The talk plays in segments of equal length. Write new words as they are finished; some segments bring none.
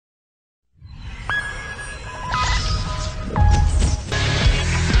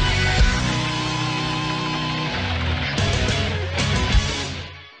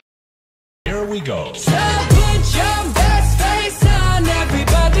we go. So put your best face on,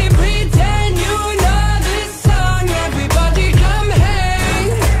 everybody pretend you know this song. Everybody come hang,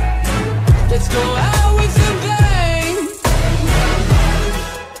 let's go out with a bang.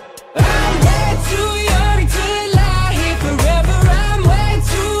 I'm way too young to lie here forever, I'm way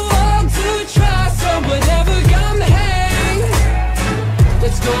too old to try. So whatever, come hang,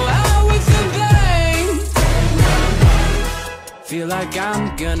 let's go out with a bang. Feel like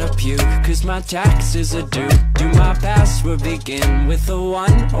I'm gonna puke, cause my taxes are due. Do my password begin with a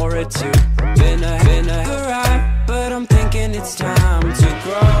 1 or a 2? Been a ride, but I'm thinking it's time to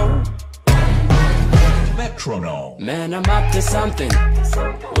grow. Metronome. Man, I'm up to something.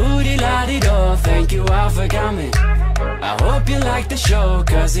 Ooh-dee-la-dee-do, thank you all for coming. I hope you like the show,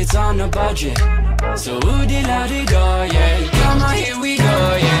 cause it's on a budget. So ooh-dee-la-dee-do, yeah. Come on, here we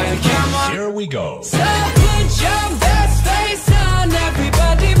go, yeah. Come on. Here we go. So put your best face on,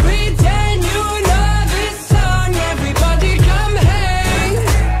 everybody pretend you know this song. Everybody come hang,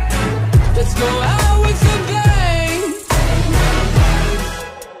 let's go out with a bang.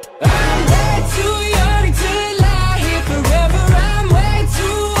 I'm way too young to lie here forever, I'm way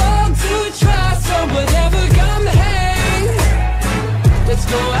too old to try. So whatever, come hang, let's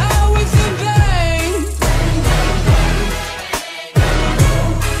go out with a bang.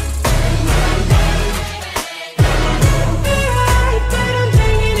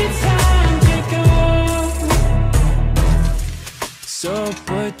 So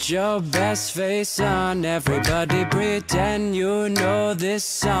put your best face on, everybody pretend you know this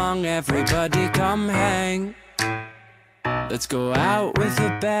song. Everybody come hang, let's go out with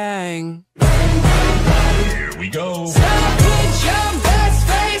a bang. Here we go. So put your best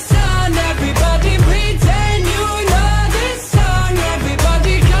face on, everybody pretend you know this song.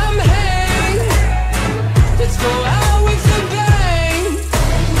 Everybody come hang, let's go out with a bang.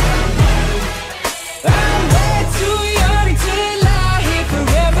 I'm way too young to lie here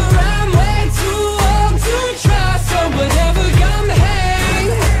forever, I'm way too old to try. So whatever, come hang,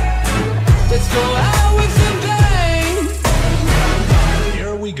 let's go out with a bang.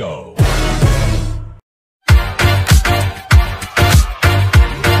 Here we go.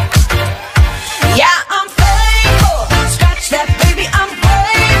 Yeah, I'm faithful. Scratch that, baby, I'm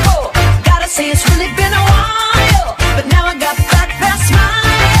grateful. Gotta say it's really been a while, but now I got back that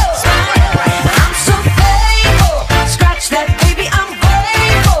smile. I'm so faithful. Scratch that, baby, I'm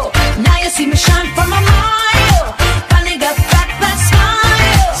grateful. Now you see me shine from a mile. Finally got back that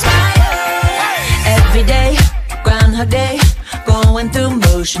smile. Every day, Groundhog Day, going through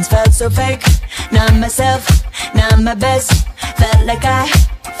motions, felt so fake. Not myself, not my best. Felt like I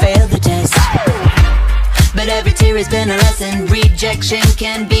failed the test. But every tear has been a lesson. Rejection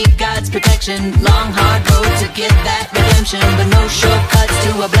can be God's protection. Long hard road to get that redemption, but no shortcuts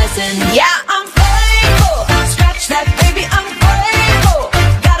to a blessing. Yeah, I'm faithful. Scratch that, baby, I'm grateful.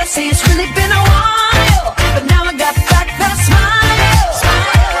 Gotta say it's really been a while, but now I got back that smile.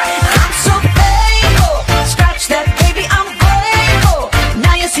 I'm so faithful. Scratch that, baby, I'm grateful.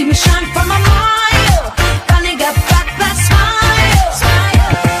 Now you see me shine from a mile. Finally got back that smile.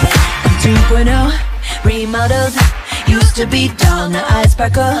 I'm 2.0, remodeled. Used to be dull, now I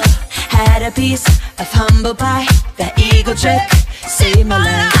sparkle. Had a piece of humble pie. That eagle trick saved my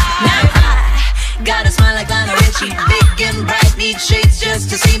life. Now I got a smile like Lionel Richie. Big and bright, need shades just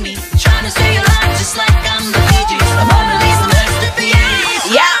to see me. Trying to stay alive just like I'm the Bee Gees. A Mona Lisa masterpiece.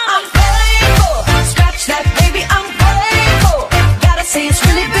 Yeah, I'm faithful. Scratch that, baby, I'm grateful. Gotta say it's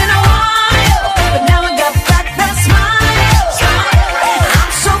really been a while, but now I got back that smile.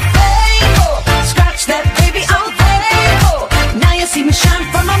 I'm so faithful. Scratch that, baby, I'm grateful. Now you see me shine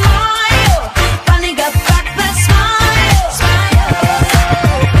from a mile. Finally got back that smile.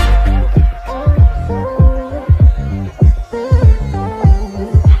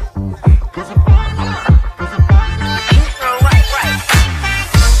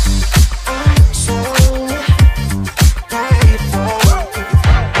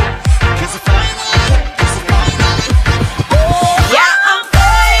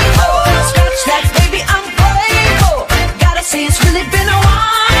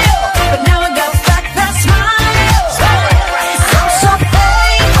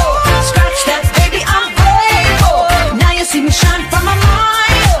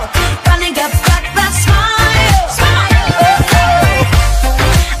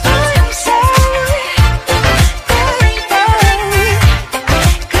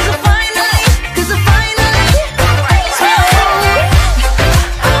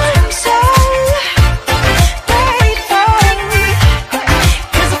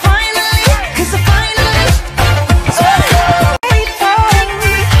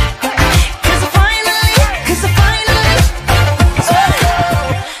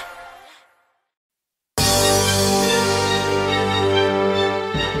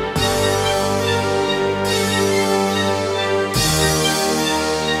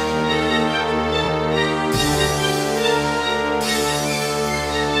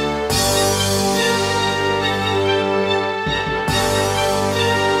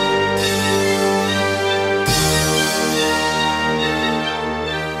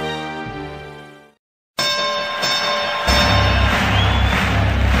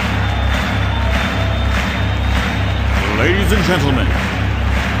 Ladies and gentlemen,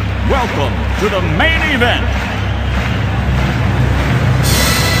 welcome to the main event.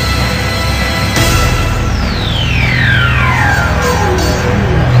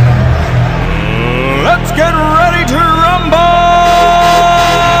 Let's get ready to rumble!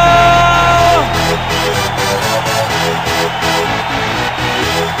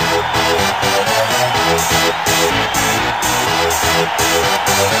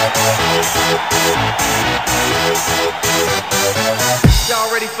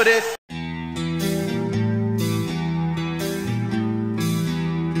 Y'all ready for this?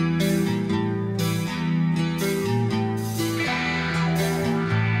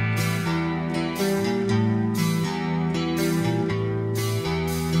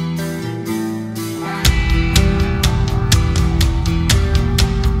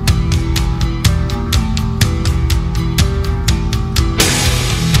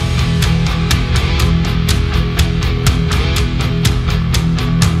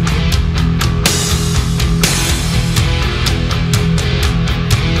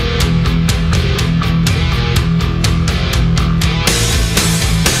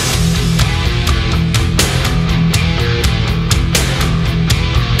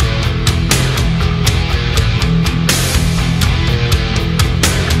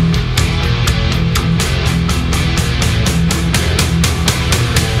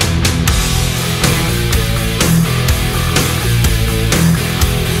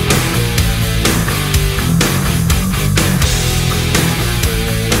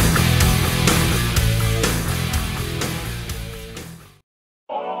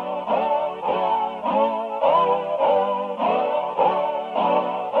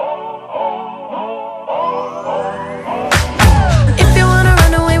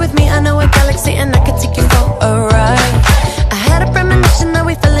 And I could take you for a ride. I had a premonition that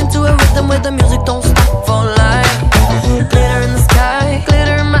we fell into a rhythm where the music don't stop for life. Glitter in the sky,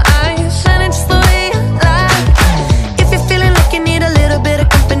 glitter in my eyes, shining just the way you like. If you're feeling like you need a little bit of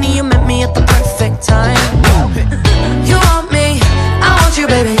company, you met me at the perfect time. You want me, I want you,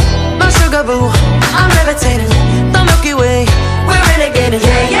 baby. My sugar boo, I'm levitating. The Milky Way, we're renegading.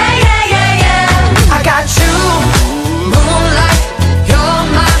 Yeah, yeah, yeah, yeah, yeah. I got you, moonlight. You're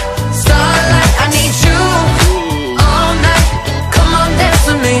my starlight. I need you all night. Come on, dance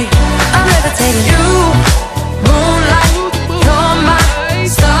with me. I'm levitating. You, moonlight. You're my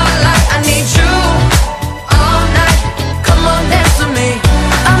starlight. I need you all night. Come on, dance with me.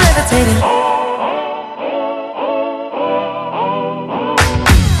 I'm levitating.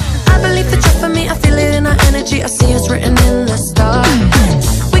 I believe that you're for me. I feel it in our energy. I see it's written in the stars.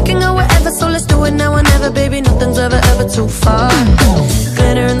 We can go wherever, so let's do it now or never, baby. Nothing's ever too far.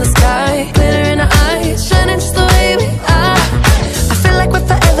 Glitter in the sky, glitter in our eyes, shining just the way we are. I feel like we're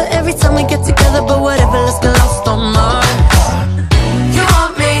forever every time we get together, but whatever, let's get lost on Mars. You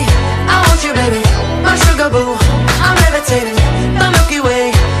want me, I want you, baby. My sugar boo, I'm levitating. The Milky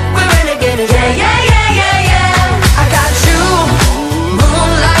Way, we're renegading. Yeah, yeah, yeah, yeah, yeah. I got you,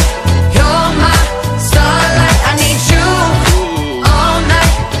 moonlight. You're my starlight. I need you all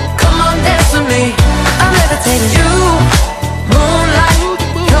night. Come on, dance with me. I'm levitating. You, moonlight.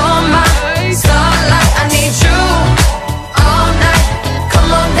 You're my starlight. I need you all night.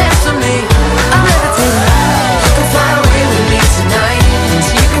 Come on, dance with me. I'm levitating. You can fly away with me tonight.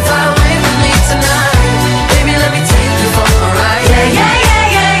 You can fly away with me tonight. Baby, let me take you for a ride. Yeah, yeah,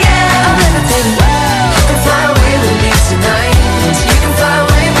 yeah, yeah, yeah. I'm levitating. You can fly away with me tonight. You can fly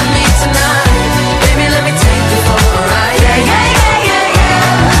away with me tonight. Baby, let me take you for a ride. Yeah, yeah, yeah, yeah,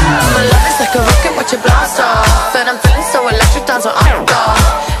 yeah. My love is like a rocket, watch it blast off. And I'm feeling so electric, down so I'm off.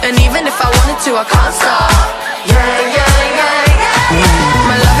 And even if I wanted to, I can't stop. Yeah, yeah, yeah, yeah, yeah.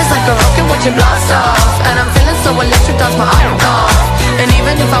 My love is like a rocket, watch it blast off. And I'm feeling so electric, down my arm off. And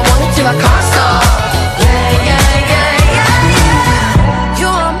even if I wanted to, I can't stop. Yeah, yeah, yeah, yeah, yeah. You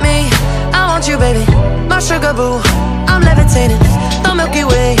want me, I want you, baby. My sugar boo, I'm levitating. The Milky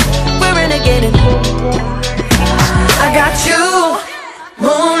Way, we're renegading. I got you,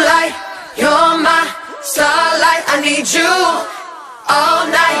 moonlight. You're my starlight. I need you all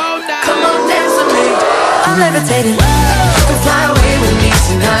night. Come on, dance with me. I'm levitating. You can fly away with me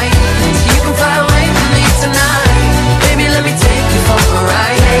tonight. You can fly away with me tonight. Baby, let me take you for a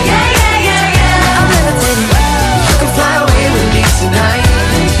ride. Yeah, yeah, yeah, yeah, yeah. I'm levitating. You can fly away with me tonight.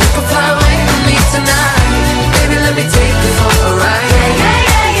 You can fly away with me tonight. Baby, let me take you for a ride. Yeah, yeah,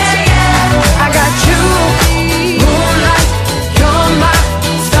 yeah, yeah, yeah. I got you, moonlight. You're my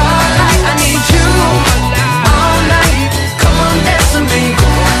starlight. I need you all night. Come on, dance with me.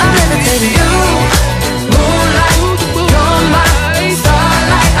 I'm levitating. You, moonlight. You're my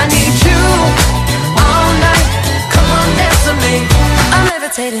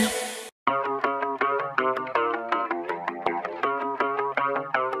waiting.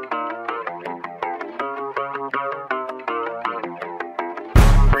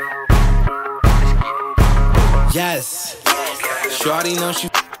 Yes, shorty know she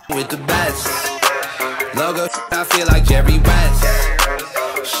with the best. Logo, I feel like Jerry West.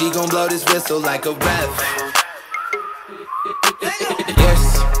 She gon' blow this whistle like a ref.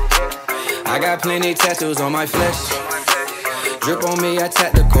 Yes, I got plenty tattoos on my flesh. Drip on me, I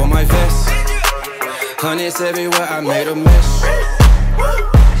tactical my vest. Hundreds everywhere, I made a mess.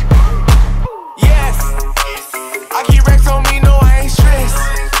 Yes, I keep racks on me, no I ain't stressed.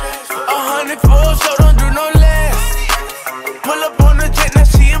 100 full, so don't do no less. Pull up on the jet, now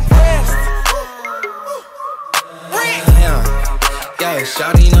she impressed. Yeah,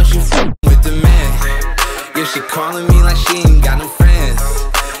 shawty know she with the man. Yeah, she calling me like she ain't got no friends.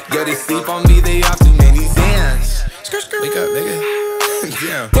 Yo, they sleep on me, they off too many Zans. Wake up, nigga.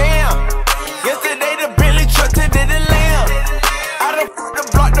 Damn, yesterday the Bentley truck today the lamb. I done the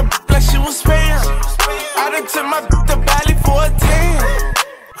block the like she was spam. I done took my the valley for a 10.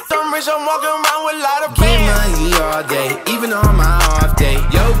 I'm rich, I'm walking around with a lot of bands. Get money all day, even on my off day.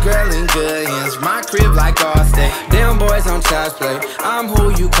 Yo, girl in good hands, my crib like Allstate. Them boys on child's play, I'm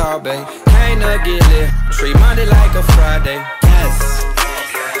who you call, babe. Can't not get lit, treat Monday like a Friday. Yes,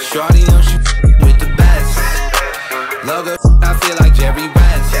 shorty know she with the best. Logo, I feel like Jerry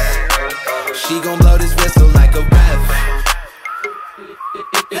West. She gon' blow this whistle like a ref.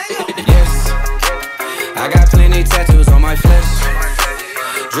 Yes, I got plenty tattoos on my flesh.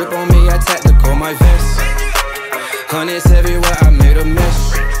 Drip on me, I tactical my vest. Hundreds everywhere, I made a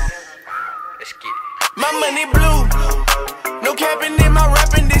mess. Let's get it. My money blue, no capping in my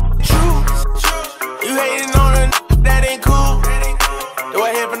rapping, this true. You hating on a that ain't cool. Do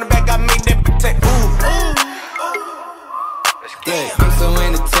I hear from the back, I make that say ooh. Yeah, I'm so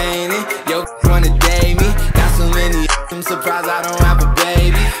entertaining. Yo, wanna date me. Got so many, I'm surprised I don't have a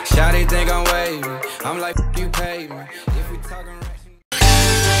baby. Shawty think I'm wavy. I'm like, you pay me. If we talking right.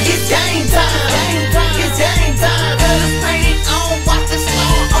 It's game time, it's game time. Colors painted on, watch the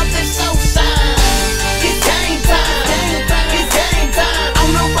snow on the show shine. It's game time, it's game time. I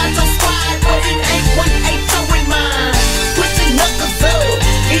don't know about your squad, but it ain't 1-8 showing mine. Put your knuckles up,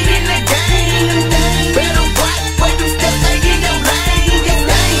 get in the game. Better watch where you step, stay in your lane. It's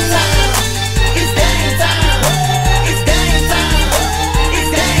game time, it's game time, it's game time, it's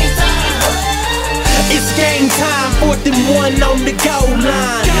game time. It's game time, 4th and 1 on the goal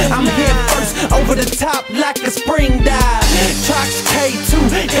line. I'm here first, over the top like a spring dive. Trucks K2,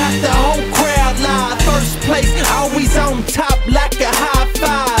 got the whole crowd live. First place, always on top like a high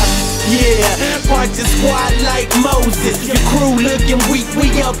five. Yeah, park the squad like Moses. Your crew looking weak, we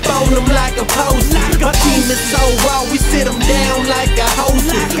up on them like a post. My team is so raw, we sit them down like a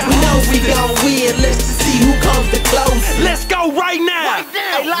hostess. We know we gon' win, let's just see who comes the closest. Let's go right now!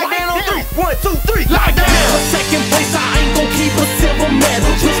 Hey, like that on 3, 1, 2, 3, like that! For second place, I ain't gon' keep a silver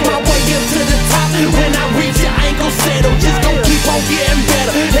medal. Push my way up to the top, when I reach it, I ain't gon' settle. Just gon' keep on getting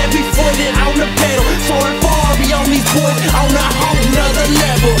better, heavy footed on the pedal. So far, we on these boys, on a whole nother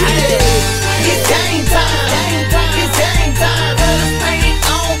level. Hey. It's game time, it's game time. Colors painted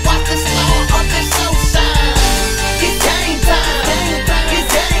on, watch the snow on the show shine. It's game time, it's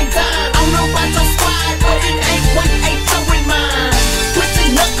game time. I don't know about your squad, but it ain't 1-8 showing mine. Put your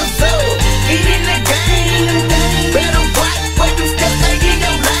knuckles up, get in the game. Better watch where you step, stay in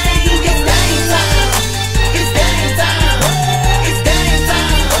your lane. It's game time, it's game time, it's game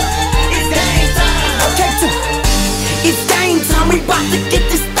time, it's game time. Okay, it's game time. We bout to get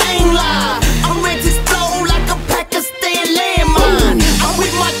this thing live. I'm ready to explode like a Pakistan landmine. I'm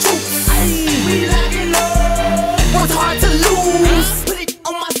with my troops. We like it low. What's hard to lose? Put it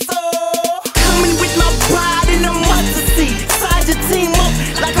on my soul. Coming with my pride in the mustard seed. Side your team up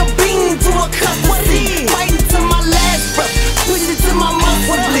like a bean to a custard seed. Fighting to my last breath. Push it to my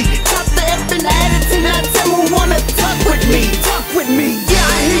muscle bleed. Top the effing attitude. Now tell me who wanna talk with me. Talk with me. Yeah,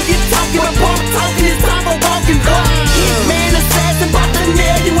 I hear you talking, but I'm talking. It's time for walking by. Man, assassin, about to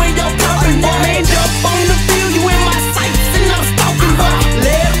nail you in your coffin, boy. Man, jump on the field, you in my sights, and I'm stalking, boy.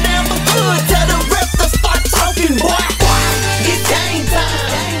 Lay him down for good, tell the ref to start talking, boy. It's game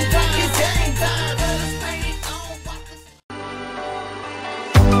time, it's game time. Colors painted on, watch the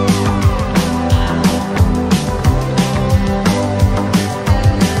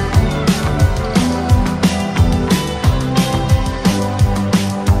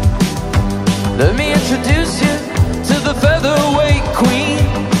Let me introduce you to the featherweight queen.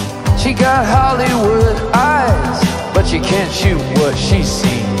 She got Hollywood eyes, but you can't shoot what she's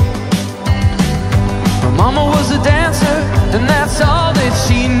seen. Her mama was a dancer, and that's all that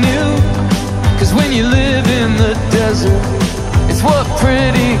she knew. Cause when you live in the desert, it's what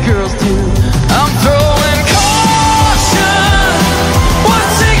pretty girls do. I'm throwing caution,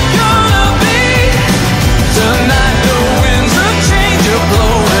 what's it gonna be? Tonight the winds of change are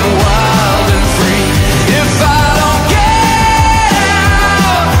blowing wild and free. If I don't get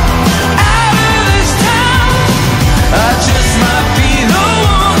out of this town, I just might be the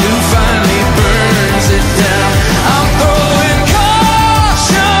one who finally burns it down. I'm throwing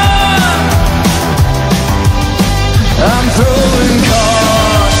caution, I'm throwing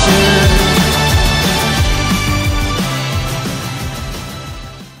caution.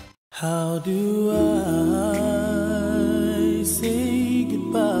 How do I say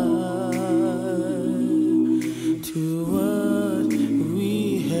goodbye to what we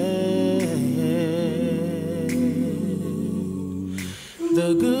had? The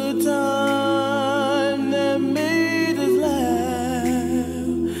good time that made us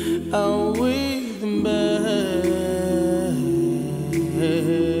laugh, outweigh them bad.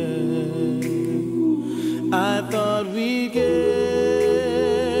 I thought we'd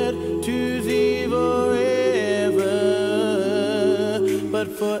get to see forever, but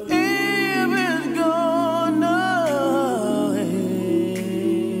forever's gone away.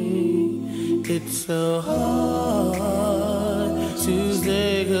 It's so hard to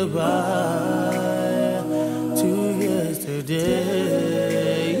say goodbye to yesterday.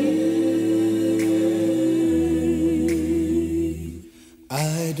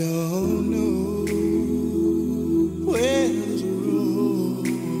 I don't know where this road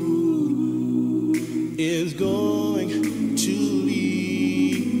is going to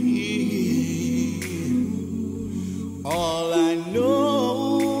lead. All I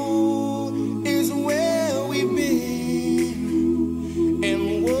know is where we've been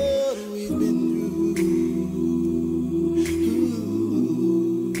and what we've been through.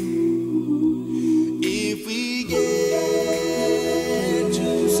 If we get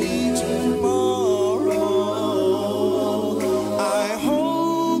to see tomorrow, I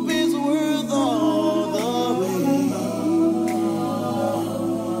hope it's worth all the wait.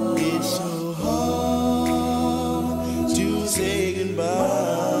 It's so hard to say goodbye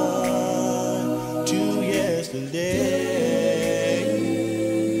to yesterday.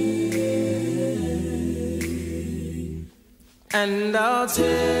 And I'll take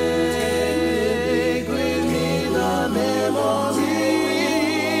with me the memories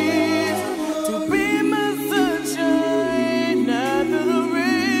to be my sunshine after the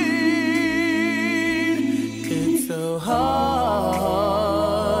rain. It's so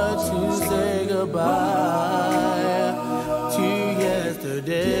hard to say goodbye to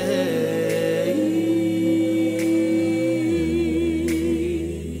yesterday.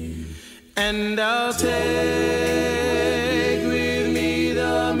 And I'll take with me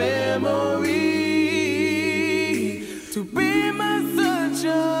the memory to be my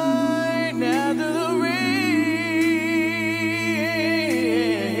sunshine after the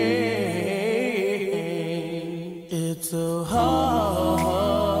rain. It's so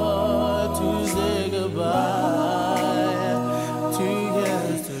hard to say goodbye to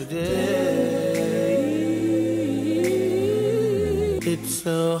yesterday. It's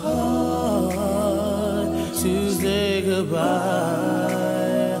so hard to say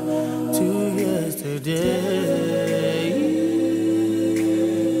goodbye to yesterday.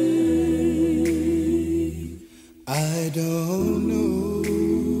 I don't know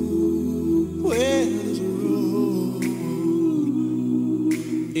where this road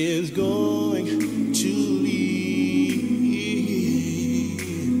is going to lead.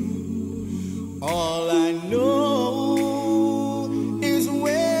 All I know is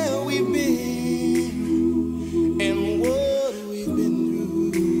where we've been and what we've been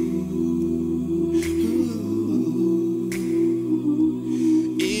through.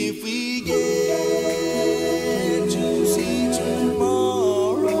 If we get to see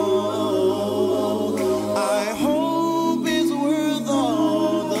tomorrow, I hope it's worth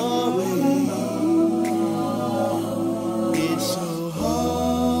all the wait. It's so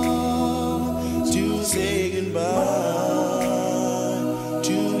hard to say goodbye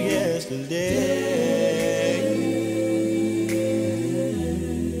to yesterday.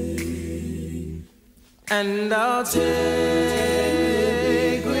 And I'll take